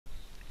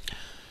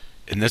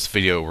In this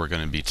video, we're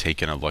going to be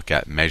taking a look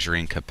at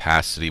measuring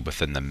capacity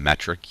within the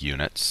metric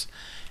units,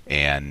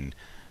 and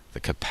the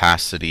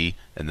capacity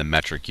and the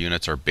metric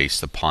units are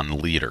based upon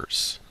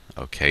liters.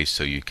 Okay,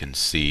 so you can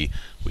see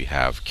we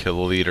have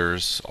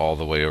kiloliters all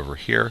the way over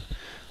here,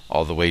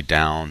 all the way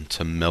down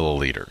to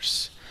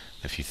milliliters.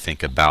 If you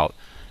think about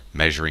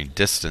measuring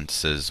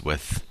distances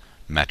with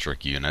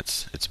metric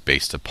units, it's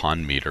based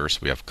upon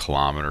meters. We have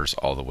kilometers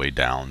all the way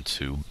down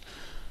to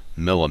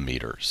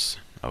millimeters.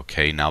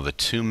 Okay, now the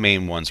two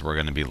main ones we're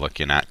going to be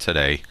looking at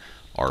today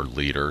are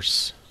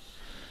liters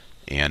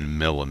and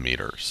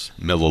milliliters.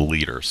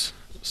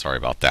 Sorry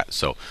about that.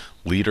 So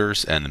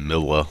liters and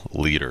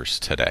milliliters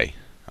today.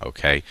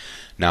 Okay,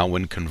 now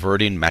when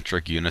converting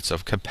metric units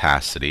of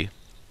capacity,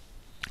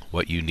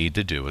 what you need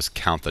to do is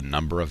count the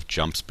number of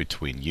jumps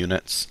between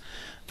units,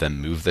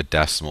 then move the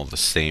decimal the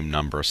same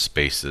number of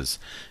spaces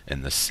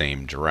in the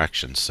same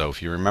direction. So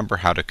if you remember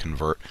how to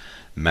convert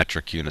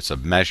metric units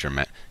of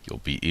measurement, you'll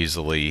be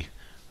easily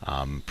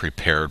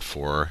prepared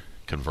for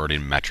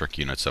converting metric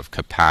units of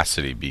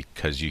capacity,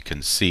 because you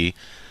can see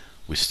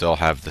we still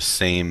have the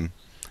same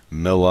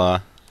milli,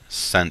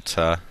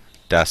 centa,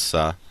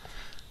 deci,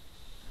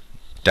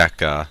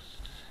 deca,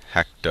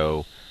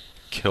 hecto,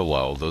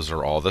 kilo. Those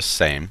are all the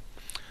same.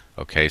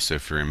 Okay, so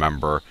if you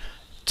remember,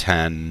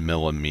 10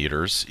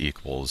 millimeters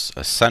equals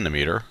a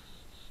centimeter,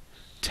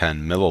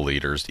 10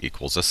 milliliters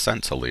equals a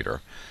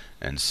centiliter,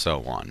 and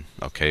so on.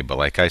 Okay, but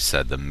like I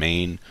said, the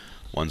main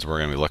ones we're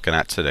going to be looking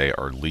at today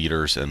are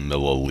liters and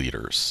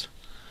milliliters.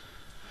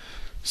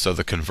 So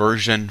the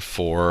conversion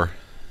for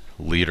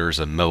liters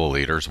and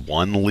milliliters,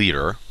 1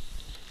 liter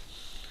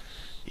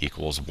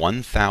equals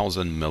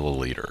 1,000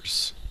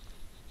 milliliters,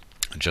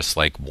 just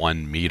like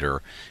 1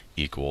 meter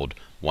equaled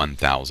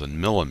 1,000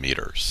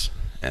 millimeters,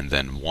 and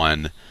then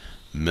 1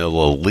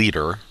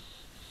 milliliter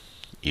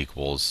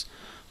equals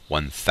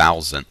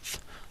 1,000th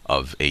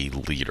of a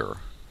liter.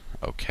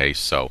 Okay,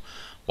 so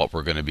what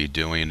we're going to be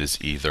doing is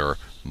either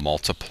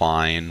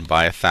multiplying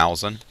by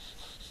 1,000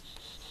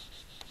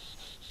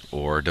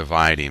 or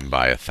dividing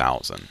by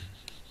 1,000.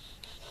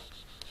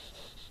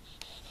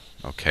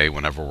 Okay,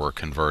 whenever we're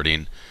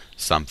converting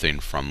something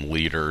from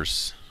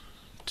liters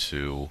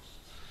to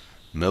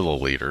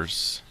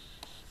milliliters,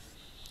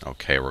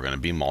 okay, we're going to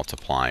be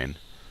multiplying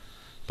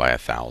by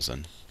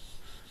 1,000.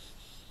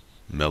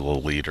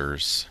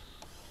 Milliliters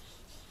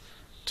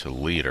to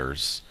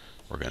liters,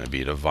 we're going to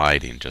be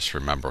dividing. Just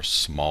remember,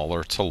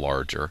 smaller to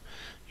larger,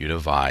 you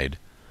divide,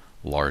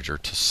 larger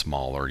to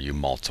smaller, you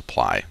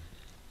multiply.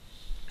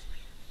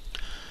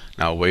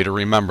 Now, a way to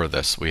remember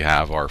this, we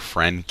have our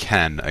friend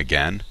Ken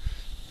again.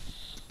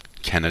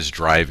 Ken is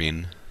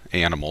driving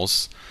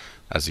animals,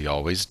 as he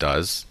always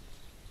does.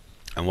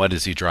 And what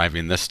is he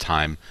driving this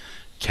time?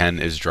 Ken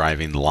is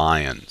driving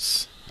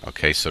lions.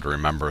 Okay, so to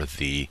remember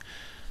the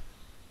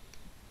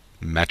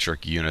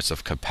metric units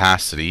of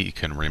capacity, you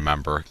can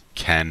remember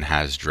Ken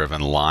has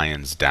driven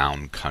lions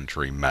down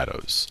country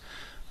meadows.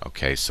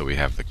 Okay, so we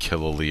have the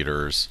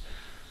kiloliters,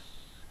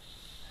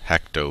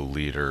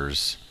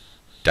 hectoliters,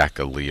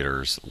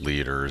 decaliters,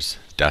 liters,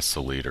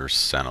 deciliters,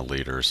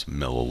 centiliters,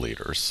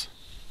 milliliters.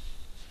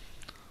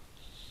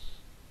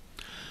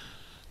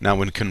 Now,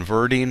 when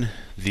converting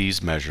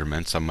these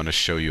measurements, I'm going to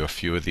show you a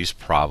few of these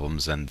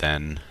problems, and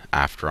then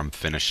after I'm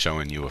finished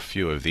showing you a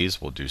few of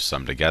these, we'll do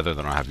some together.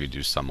 Then I'll have you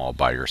do some all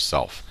by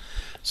yourself.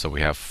 So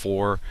we have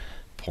 4.2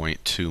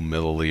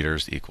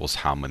 milliliters equals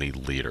how many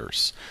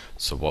liters?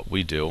 So what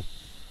we do,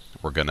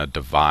 we're going to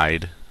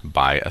divide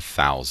by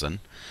 1,000.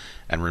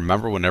 And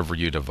remember, whenever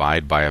you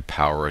divide by a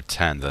power of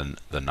 10, then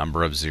the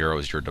number of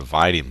zeros you're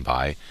dividing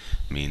by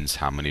means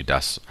how many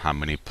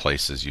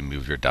places you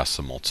move your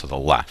decimal to the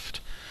left.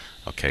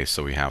 Okay,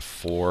 so we have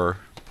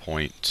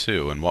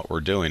 4.2, and what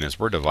we're doing is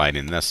we're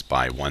dividing this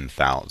by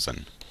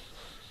 1,000.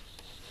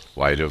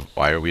 Why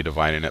are we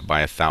dividing it by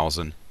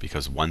 1,000?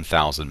 Because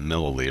 1,000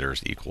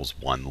 milliliters equals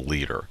 1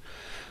 liter.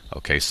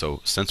 Okay,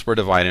 so since we're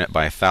dividing it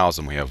by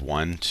 1,000, we have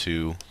 1,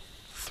 2,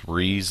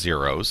 3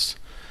 zeros.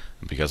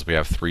 And because we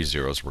have 3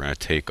 zeros, we're going to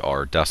take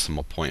our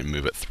decimal point and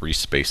move it 3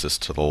 spaces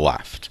to the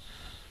left.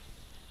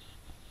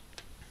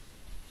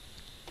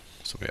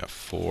 So we have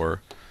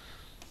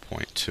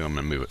 4.2. I'm going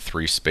to move it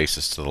 3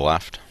 spaces to the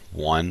left.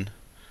 1,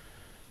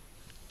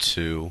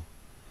 2,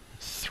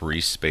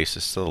 3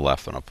 spaces to the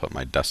left, and I'll put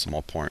my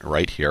decimal point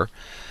right here.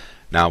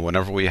 Now,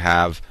 whenever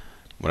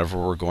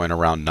we're going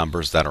around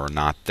numbers that are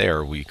not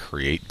there, we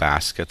create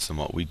baskets, and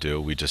what we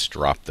do, we just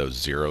drop those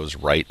zeros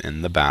right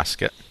in the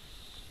basket.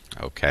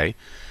 Okay,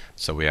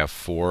 so we have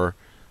 4.2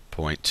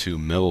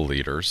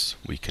 milliliters.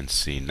 We can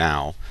see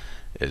now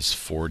is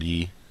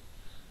 40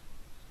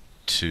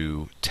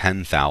 to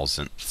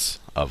 10,000ths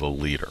of a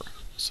liter.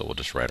 So we'll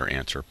just write our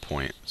answer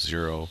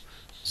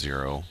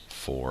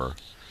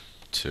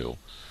 0.0042.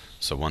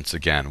 So once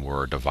again,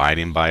 we're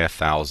dividing by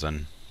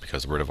 1,000.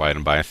 Because we're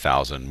dividing by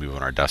 1,000,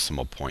 moving our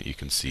decimal point, you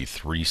can see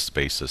 3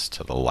 spaces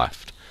to the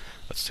left.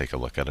 Let's take a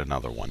look at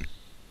another one.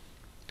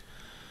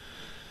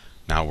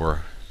 Now we're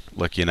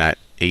looking at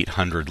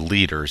 800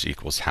 liters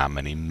equals how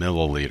many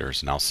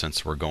milliliters? Now,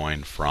 since we're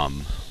going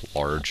from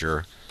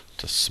larger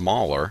to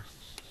smaller,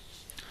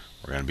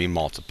 we're going to be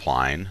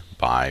multiplying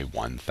by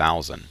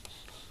 1,000.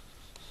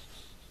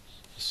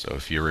 So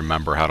if you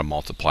remember how to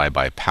multiply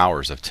by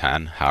powers of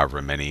 10,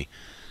 however many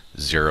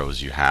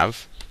zeros you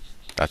have,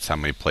 that's how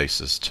many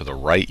places to the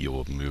right you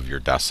will move your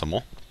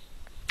decimal.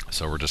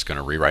 So we're just going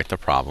to rewrite the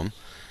problem.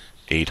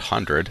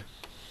 800.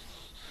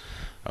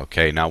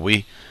 Okay, now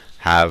we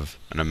have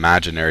an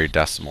imaginary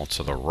decimal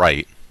to the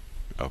right.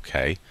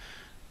 Okay,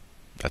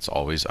 that's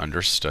always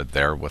understood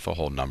there with a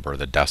whole number.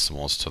 The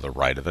decimal is to the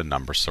right of the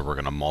number, so we're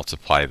going to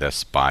multiply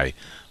this by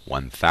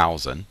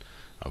 1,000.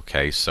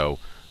 Okay, so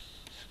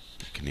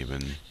you can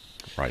even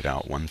write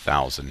out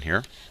 1,000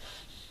 here.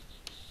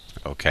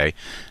 Okay,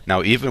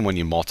 now even when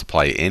you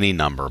multiply any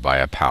number by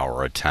a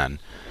power of 10,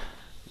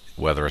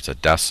 whether it's a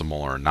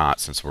decimal or not,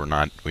 since we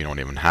don't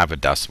even have a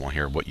decimal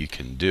here, what you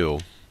can do,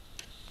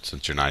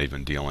 since you're not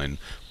even dealing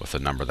with a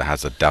number that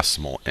has a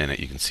decimal in it,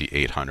 you can see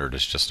 800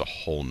 is just a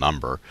whole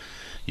number.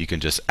 You can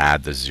just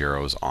add the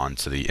zeros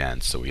onto the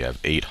end. So we have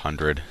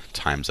 800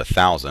 times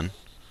 1,000.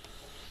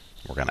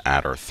 We're going to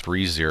add our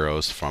 3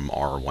 zeros from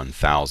our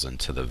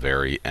 1,000 to the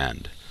very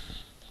end.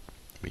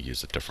 We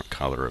use a different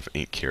color of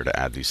ink here to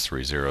add these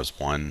 3 zeros.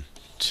 1,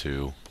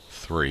 2,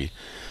 3.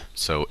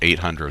 So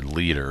 800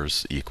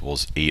 liters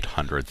equals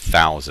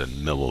 800,000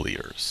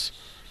 milliliters.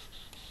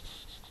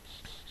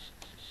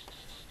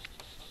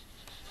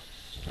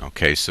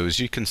 Okay, so as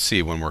you can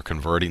see, when we're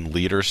converting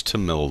liters to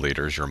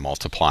milliliters, you're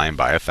multiplying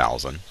by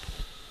 1,000.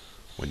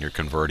 When you're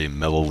converting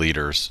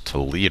milliliters to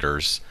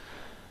liters,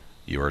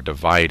 you are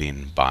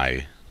dividing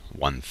by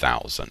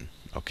 1,000.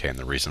 Okay, and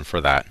the reason for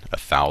that,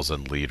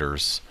 1,000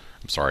 milliliters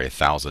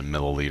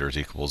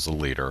equals a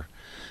liter,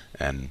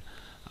 and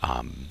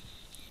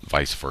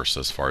vice versa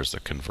as far as the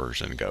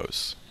conversion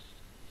goes.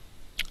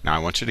 Now I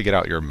want you to get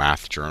out your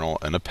math journal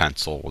and a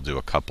pencil. We'll do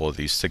a couple of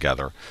these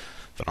together.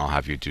 Then I'll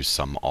have you do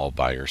some all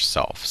by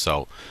yourself.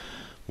 So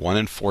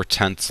 1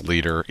 4/10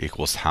 liter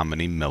equals how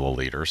many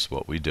milliliters?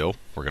 What we do,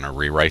 we're going to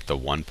rewrite the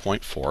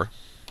 1.4.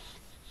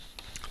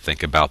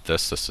 Think about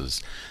this. This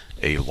is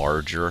a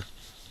larger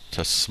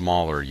to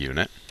smaller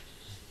unit.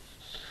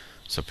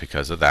 So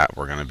because of that,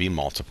 we're going to be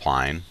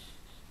multiplying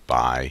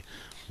by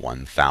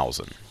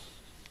 1,000.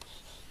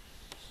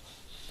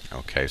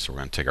 Okay, so we're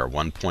going to take our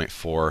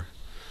 1.4, we're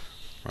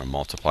going to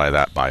multiply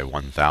that by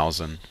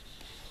 1,000.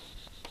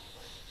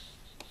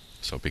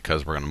 So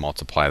because we're going to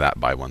multiply that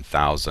by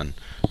 1,000,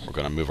 we're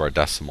going to move our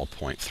decimal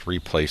point 3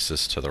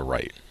 places to the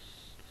right.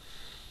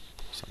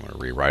 So I'm going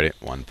to rewrite it,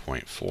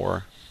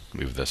 1.4,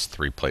 move this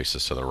 3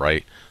 places to the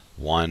right,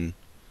 1,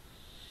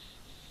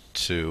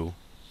 2,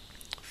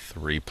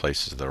 3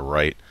 places to the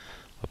right.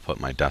 I'll put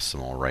my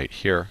decimal right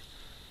here,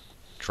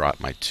 drop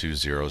my 2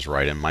 zeros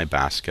right in my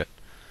basket.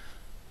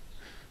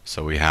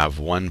 So we have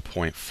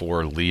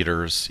 1.4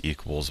 liters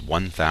equals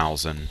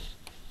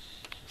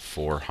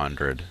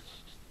 1,400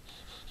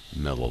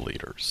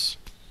 milliliters.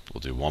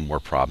 We'll do one more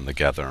problem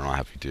together and I'll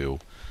have you do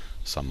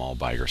some all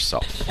by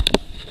yourself.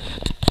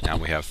 Now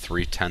we have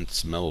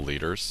 3/10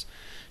 milliliters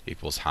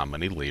equals how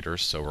many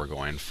liters? So we're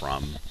going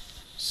from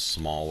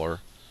smaller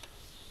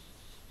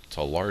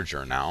to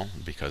larger now.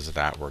 Because of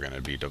that, we're going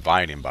to be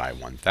dividing by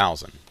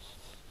 1,000.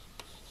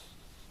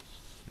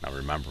 Now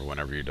remember,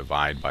 whenever you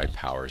divide by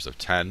powers of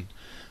 10,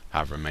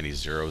 however many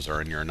zeros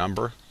are in your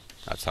number,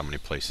 that's how many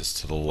places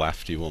to the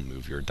left you will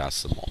move your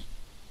decimal.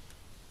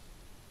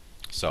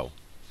 So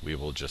we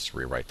will just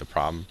rewrite the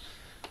problem.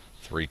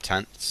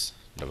 3/10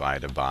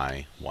 divided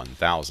by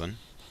 1,000.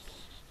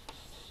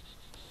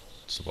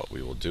 So what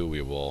we will do,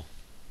 we will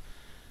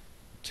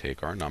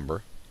take our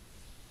number,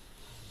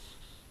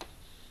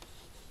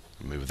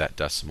 move that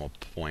decimal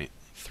point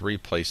 3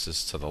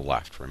 places to the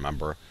left.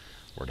 Remember,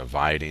 we're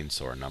dividing,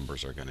 so our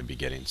numbers are going to be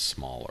getting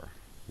smaller.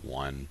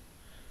 1,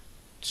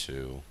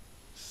 2,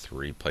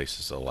 3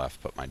 places to the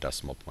left, put my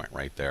decimal point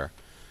right there,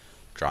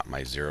 drop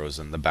my zeros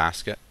in the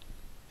basket.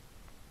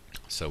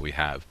 So we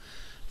have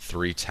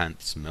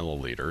 3/10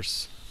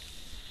 milliliters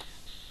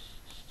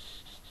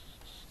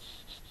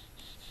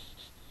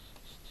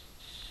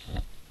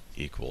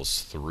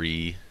equals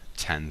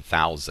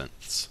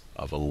 3/10,000ths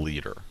of a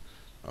liter.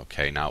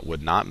 Okay, now it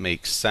would not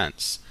make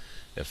sense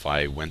if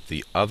I went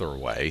the other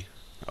way.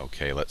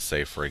 Okay, let's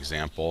say for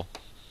example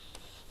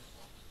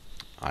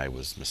I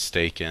was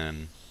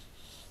mistaken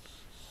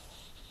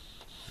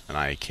and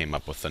I came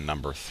up with the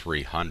number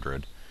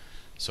 300.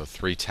 So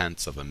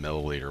 3/10 of a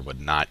milliliter would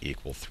not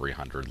equal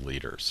 300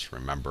 liters.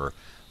 Remember,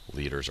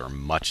 liters are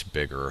much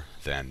bigger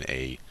than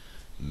a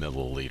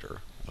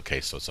milliliter.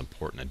 Okay, so it's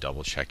important to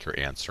double check your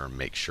answer and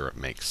make sure it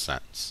makes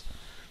sense.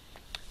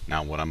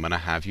 Now what I'm going to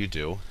have you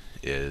do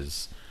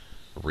is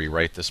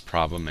rewrite this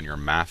problem in your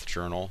math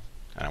journal,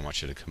 and I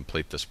want you to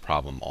complete this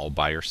problem all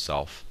by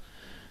yourself,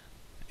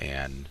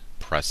 and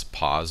press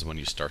pause when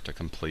you start to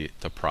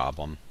complete the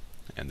problem,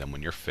 and then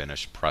when you're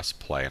finished, press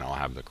play and I'll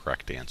have the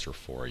correct answer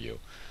for you.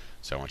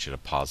 So I want you to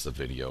pause the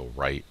video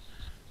right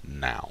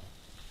now.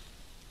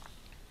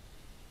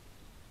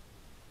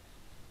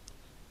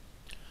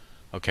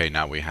 Okay,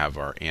 now we have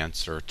our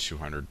answer.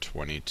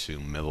 222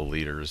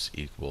 milliliters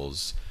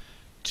equals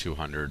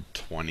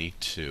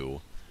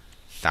 222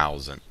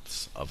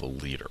 thousandths of a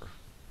liter.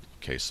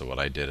 Okay, so what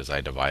I did is I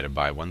divided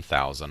by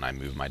 1,000. I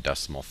moved my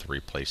decimal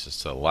 3 places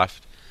to the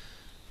left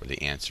for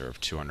the answer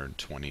of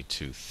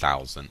 222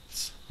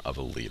 thousandths of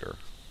a liter.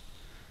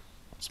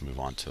 Let's move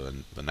on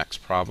to the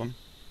next problem.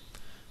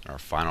 Our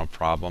final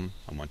problem,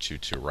 I want you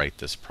to write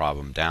this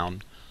problem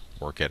down,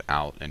 work it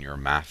out in your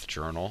math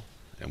journal,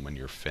 and when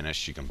you're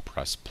finished you can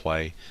press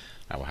play.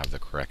 I will have the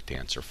correct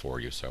answer for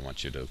you, so I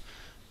want you to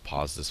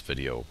pause this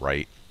video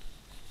right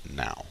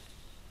now.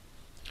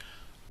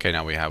 Okay,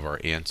 now we have our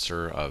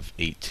answer of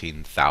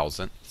 18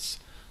 thousandths.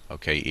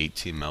 Okay,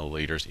 18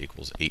 milliliters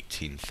equals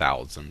 18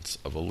 thousandths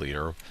of a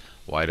liter.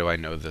 Why do I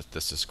know that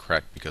this is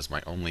correct? Because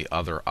my only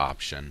other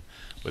option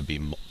would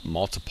be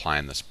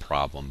multiplying this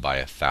problem by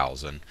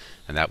 1,000,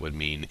 and that would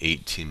mean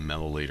 18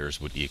 milliliters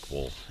would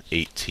equal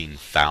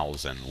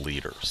 18,000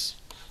 liters.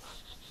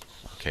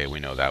 Okay, we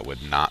know that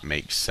would not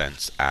make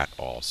sense at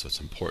all, so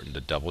it's important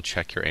to double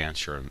check your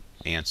answer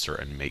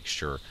and make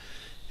sure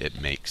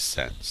it makes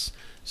sense.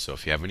 So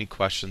if you have any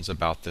questions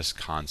about this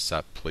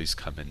concept, please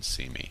come and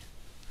see me.